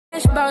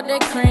bitch bout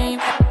that cream.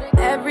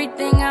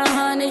 Everything I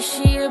honey,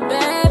 she a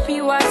bad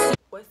PYT.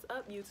 What's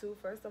up, YouTube?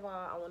 First of all,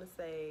 I want to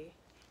say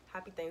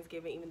happy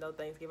Thanksgiving, even though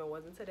Thanksgiving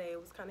wasn't today.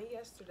 It was kind of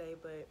yesterday,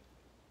 but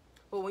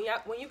when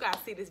you guys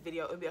see this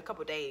video, it'll be a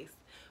couple days.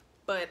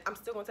 But I'm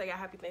still gonna tell y'all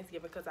happy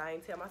Thanksgiving because I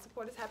ain't tell my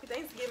supporters happy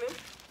Thanksgiving.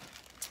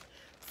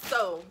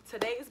 So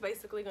today is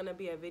basically gonna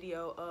be a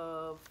video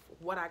of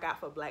what I got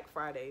for Black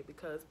Friday,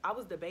 because I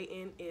was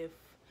debating if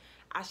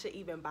I should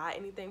even buy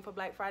anything for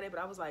Black Friday, but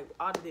I was like,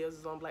 all the deals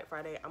is on Black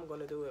Friday, I'm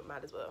gonna do it,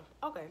 might as well.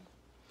 Okay,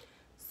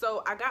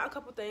 so I got a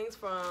couple things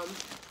from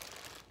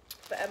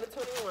Forever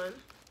 21,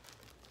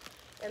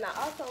 and I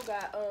also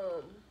got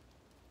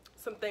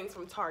some things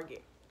from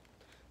Target.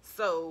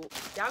 So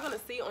y'all gonna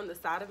see on the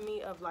side of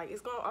me of like,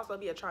 it's gonna also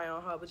be a try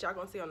on haul, but y'all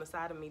gonna see on the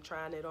side of me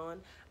trying it on.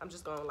 I'm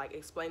just gonna like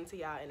explain to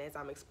y'all, and as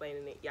I'm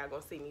explaining it, y'all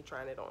gonna see me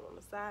trying it on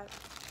the side.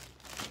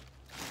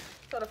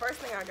 So the first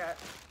thing I got,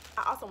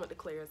 I also went to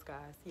Claire's,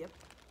 guys, yep.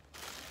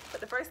 But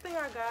the first thing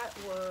I got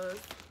was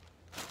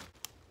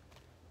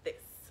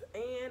this,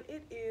 and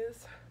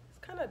it's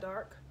kind of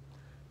dark,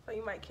 so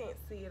you might can't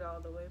see it all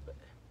the way, but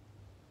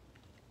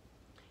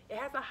it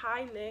has a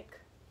high neck,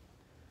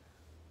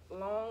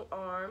 long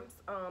arms.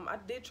 I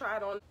did try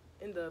it on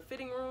in the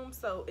fitting room,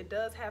 so it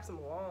does have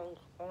some long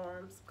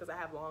arms because I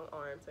have long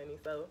arms, honey.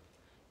 So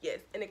yes,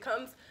 and it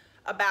comes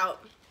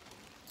about,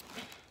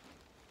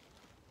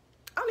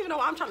 I don't even know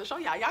why I'm trying to show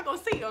y'all. Y'all gonna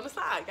see on the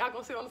side. Y'all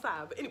gonna see on the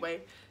side. But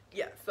anyway,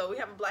 yeah. So we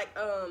have a black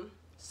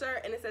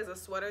shirt, and it says a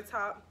sweater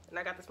top, and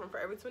I got this from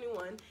Forever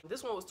 21.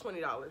 This one was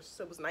 $20,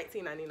 so it was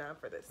 $19.99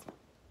 for this.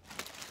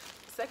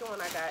 The second one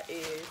I got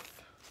is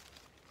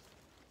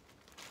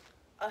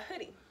a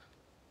hoodie.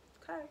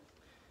 Okay.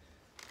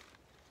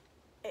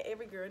 And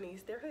every girl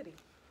needs their hoodie.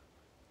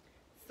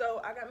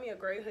 So I got me a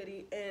gray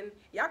hoodie, and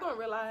y'all gonna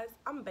realize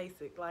I'm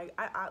basic. Like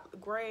I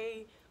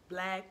gray,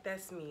 black,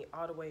 that's me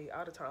all the way,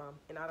 all the time,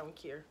 and I don't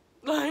care.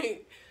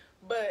 Like,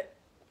 but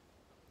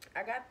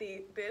I got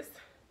this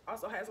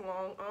also has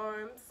long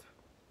arms,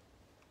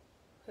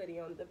 hoodie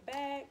on the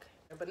back,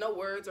 but no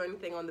words or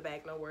anything on the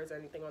back, no words or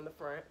anything on the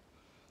front.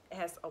 It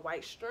has a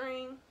white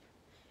string,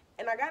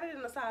 and I got it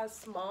in a size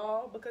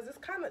small because it's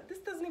kind of, this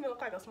doesn't even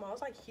look like a small,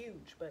 it's like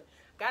huge, but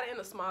got it in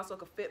a small so it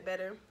could fit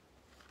better.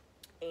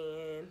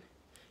 And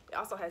it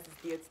also has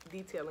this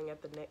detailing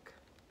at the neck.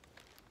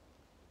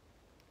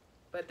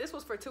 But this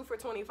was for 2 for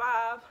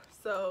 $25,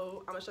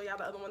 so I'm gonna show y'all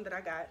the other one that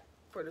I got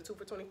for the 2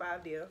 for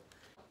 $25 deal.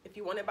 If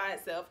you want it by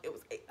itself, it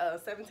was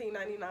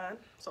 $17.99,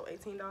 so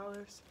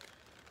 $18.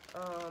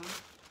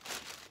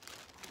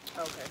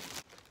 Okay.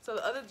 So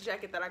the other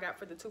jacket that I got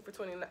for the 2 for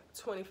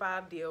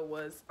 $25 deal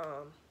was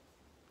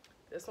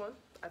this one.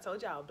 I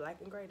told y'all, black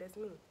and gray, that's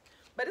me.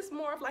 But it's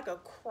more of like a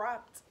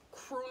cropped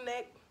crew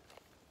neck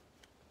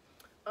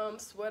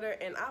sweater,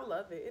 and I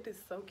love it. It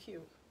is so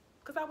cute.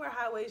 Cause I wear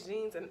high-waist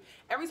jeans, and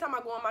every time I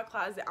go in my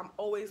closet, I'm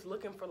always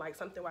looking for like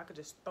something where I could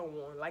just throw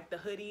on, like the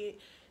hoodie.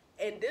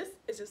 And this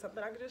is just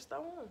something I could just throw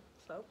on.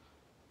 So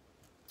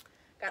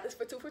got this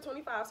for 2 for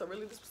 $25. So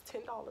really, this was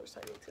 $10. I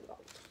need $10.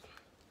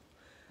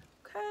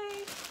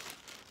 Okay.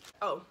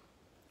 Oh,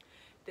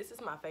 this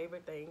is my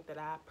favorite thing that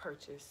I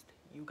purchased.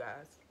 You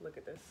guys, look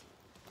at this.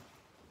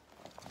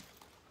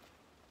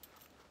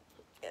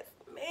 Yes,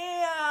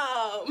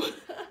 ma'am.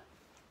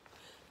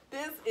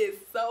 This is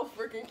so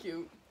freaking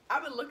cute.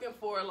 I've been looking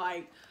for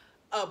like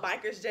a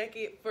biker's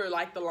jacket for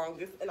like the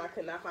longest, and I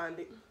could not find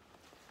it.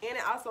 And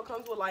it also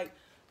comes with like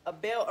a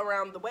belt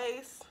around the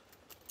waist.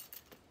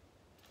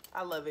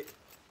 I love it.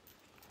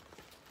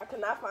 I could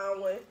not find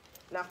one,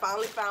 and I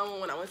finally found one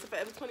when I went to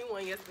Forever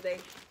 21 yesterday,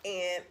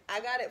 and I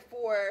got it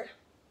for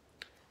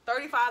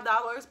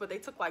 $35, but they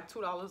took like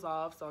 $2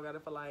 off, so I got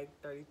it for like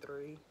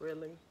 $33,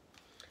 really.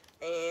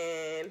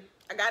 And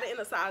I got it in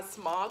a size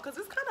small because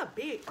it's kind of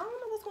big. I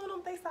don't know what's going on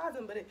with their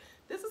sizing, but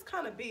this is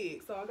kind of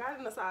big, so I got it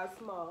in a size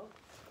small.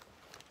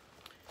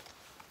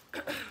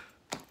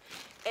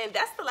 And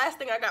that's the last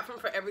thing I got from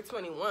Forever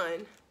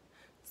 21.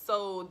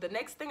 So the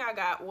next thing I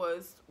got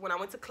was when I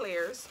went to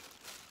Claire's,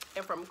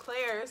 and from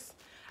Claire's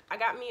I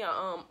got me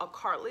a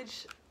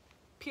cartilage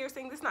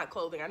piercing. This is not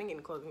clothing. I didn't get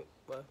any clothing.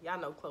 Well, y'all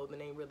know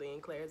clothing ain't really in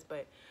Claire's,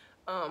 but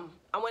I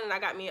went and I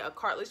got me a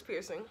cartilage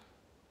piercing.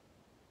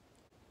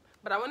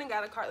 But I went and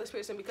got a cartilage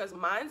piercing because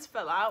mine's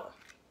fell out.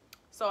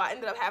 So I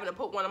ended up having to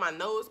put one of my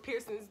nose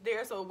piercings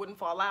there so it wouldn't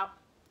fall out.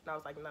 And I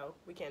was like, no,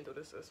 we can't do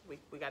this, sis. We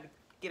got to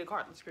get a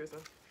cartilage piercing.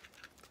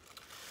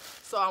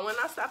 So I went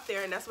and I stopped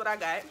there, and that's what I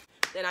got.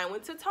 Then I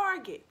went to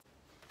Target.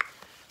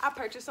 I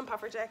purchased some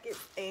puffer jackets,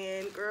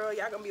 and girl,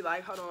 y'all gonna be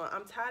like, hold on,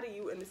 I'm tired of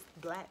you in this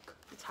black.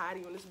 I'm tired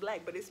of you in this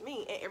black, but it's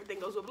me, and everything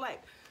goes with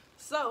black.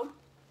 So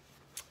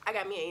I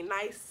got me a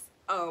nice,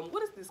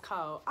 what is this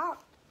called?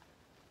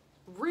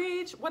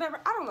 Ridge, whatever,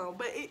 I don't know,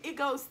 but it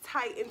goes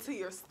tight into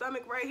your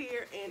stomach right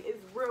here, and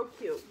it's real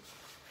cute.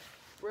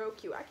 Real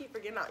cute. I keep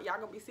forgetting out. Y'all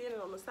gonna be seeing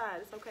it on the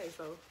side. It's okay,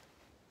 so.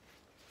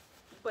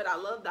 But I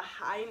love the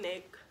high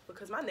neck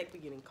because my neck be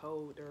getting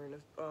cold during the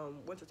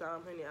winter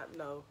time, honey. I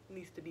know it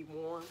needs to be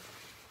warm.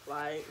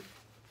 Like,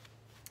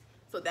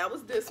 so that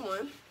was this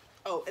one.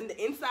 Oh, and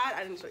the inside,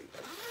 I didn't show you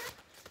that.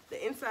 The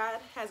the inside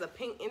has a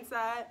pink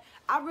inside.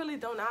 I really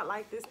do not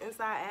like this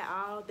inside at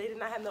all. They did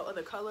not have no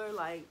other color.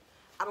 Like,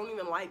 I don't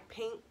even like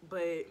pink,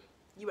 but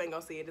you ain't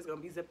gonna see it. It's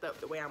gonna be zipped up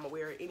the way I'm gonna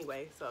wear it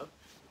anyway, so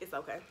it's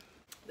okay.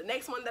 The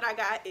next one that I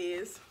got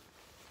is,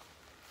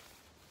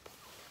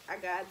 I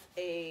got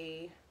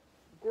a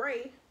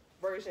gray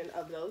version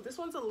of those. This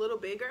one's a little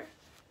bigger,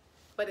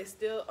 but it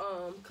still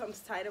comes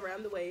tight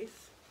around the waist.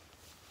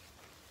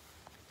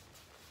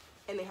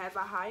 And it has a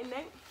high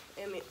neck,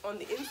 and on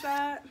the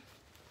inside,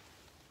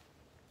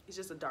 it's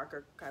just a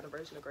darker kind of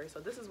version of gray. So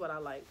this is what I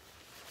like.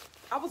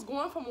 I was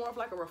going for more of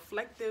like a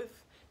reflective.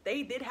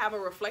 They did have a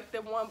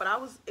reflective one, but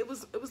it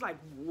was like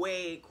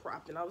way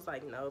cropped, and I was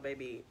like, no,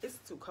 baby, it's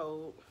too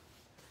cold.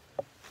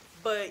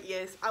 But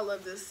yes, I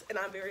love this, and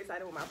I'm very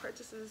excited with my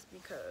purchases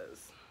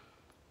because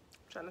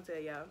I'm trying to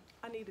tell y'all,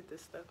 I needed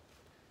this stuff.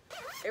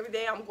 Every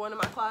day I'm going to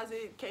my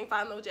closet, can't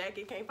find no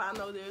jacket, can't find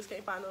no this,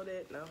 can't find no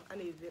that. No, I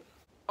needed it.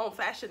 On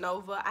Fashion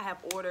Nova, I have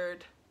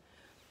ordered,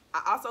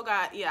 I also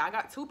got, I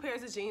got 2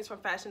 pairs of jeans from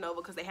Fashion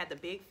Nova because they had the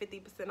big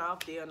 50%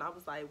 off deal, and I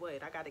was like,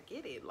 what, I gotta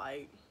get it.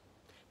 Like,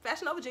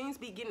 Fashion Nova jeans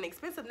be getting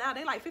expensive now.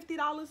 They like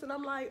 $50, and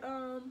I'm like,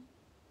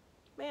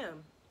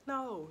 ma'am,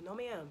 no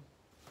ma'am.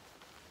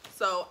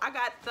 So I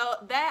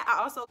got that.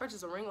 I also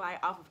purchased a ring light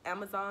off of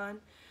Amazon.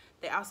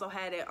 They also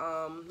had it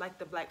like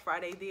the Black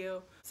Friday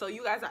deal. So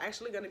you guys are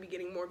actually gonna be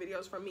getting more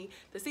videos from me.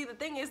 To see, the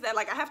thing is that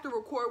like I have to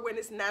record when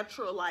it's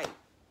natural light.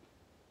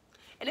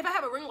 And if I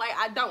have a ring light,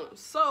 I don't.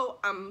 So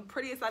I'm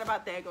pretty excited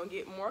about that. Gonna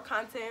get more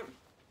content,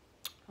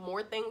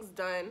 more things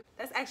done.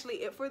 That's actually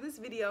it for this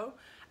video.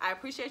 I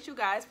appreciate you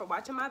guys for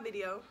watching my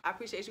video. I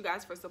appreciate you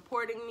guys for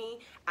supporting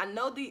me. I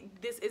know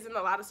this isn't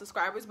a lot of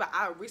subscribers, but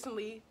I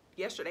recently,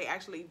 yesterday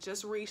actually,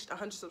 just reached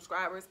 100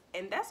 subscribers,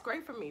 and that's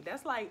great for me.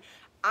 That's like,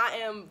 I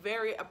am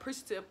very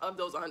appreciative of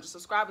those 100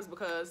 subscribers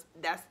because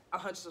that's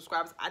 100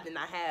 subscribers I did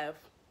not have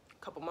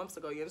a couple months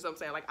ago. You know what I'm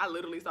saying? Like, I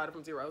literally started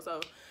from 0. So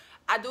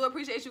I do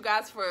appreciate you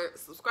guys for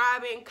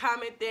subscribing,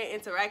 commenting,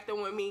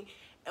 interacting with me,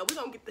 and we're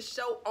gonna get the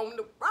show on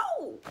the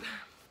road.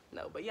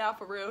 No, but y'all,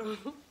 for real,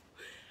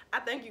 I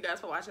thank you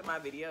guys for watching my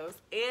videos,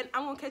 and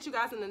I'm gonna catch you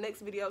guys in the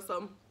next video,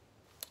 so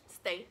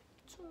stay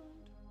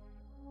tuned.